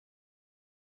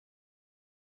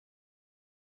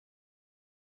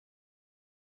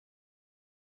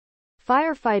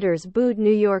Firefighters booed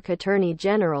New York Attorney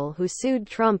General who sued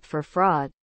Trump for fraud.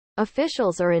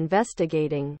 Officials are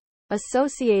investigating.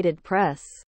 Associated Press.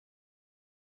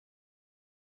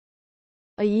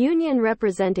 A union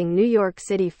representing New York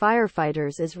City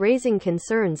firefighters is raising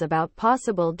concerns about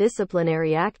possible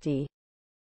disciplinary action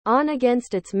on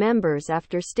against its members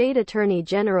after State Attorney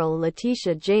General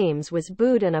Letitia James was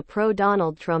booed and a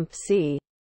pro-Donald Trump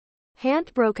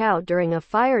chant broke out during a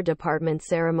fire department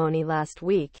ceremony last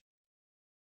week.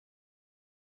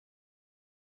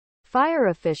 Fire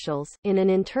officials, in an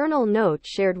internal note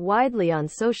shared widely on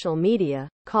social media,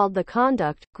 called the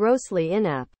conduct grossly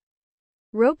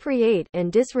inappropriate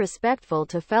and disrespectful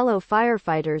to fellow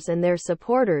firefighters and their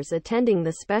supporters attending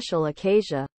the special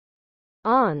occasion.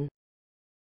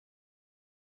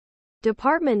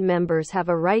 Department members have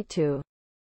a right to.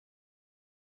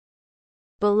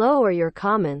 Below are your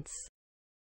comments.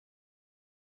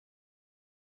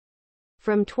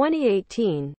 From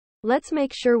 2018, let's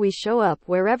make sure we show up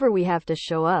wherever we have to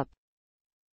show up.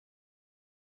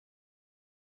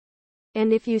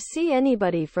 And if you see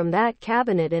anybody from that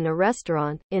cabinet in a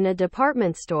restaurant, in a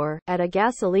department store, at a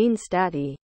gasoline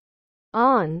station,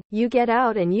 you get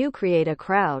out and you create a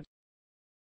crowd.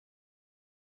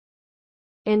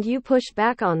 And you push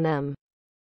back on them.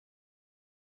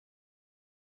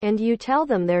 And you tell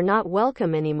them they're not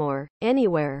welcome anymore,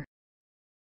 anywhere.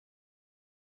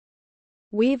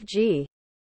 We've G.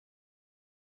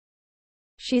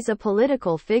 She's a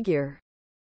political figure.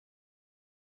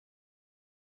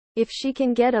 If she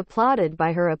can get applauded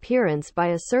by her appearance by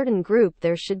a certain group,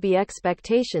 there should be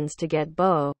expectations to get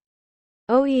booed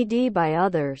by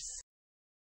others.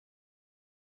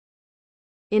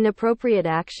 Inappropriate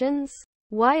actions?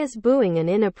 Why is booing an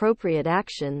inappropriate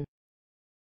action?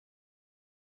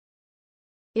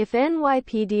 If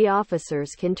NYPD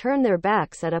officers can turn their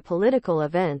backs at a political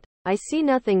event, I see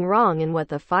nothing wrong in what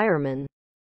the firemen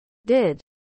did.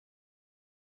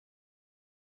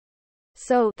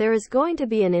 So, there is going to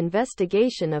be an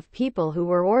investigation of people who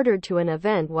were ordered to an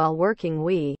event while working.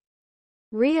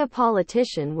 A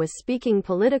politician was speaking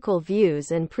political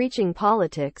views and preaching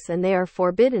politics, and they are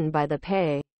forbidden by the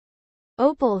pay.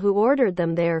 Opal who ordered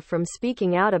them there from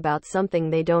speaking out about something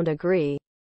they don't agree.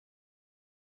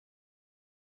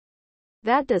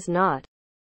 That does not.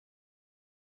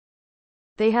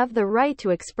 They have the right to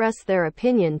express their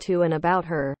opinion to and about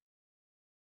her.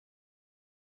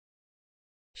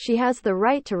 She has the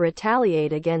right to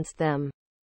retaliate against them.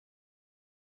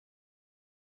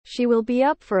 She will be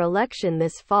up for election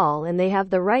this fall and they have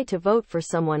the right to vote for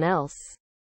someone else.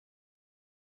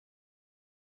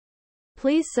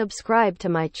 Please subscribe to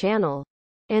my channel.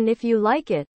 And if you like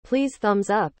it, please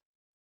thumbs up.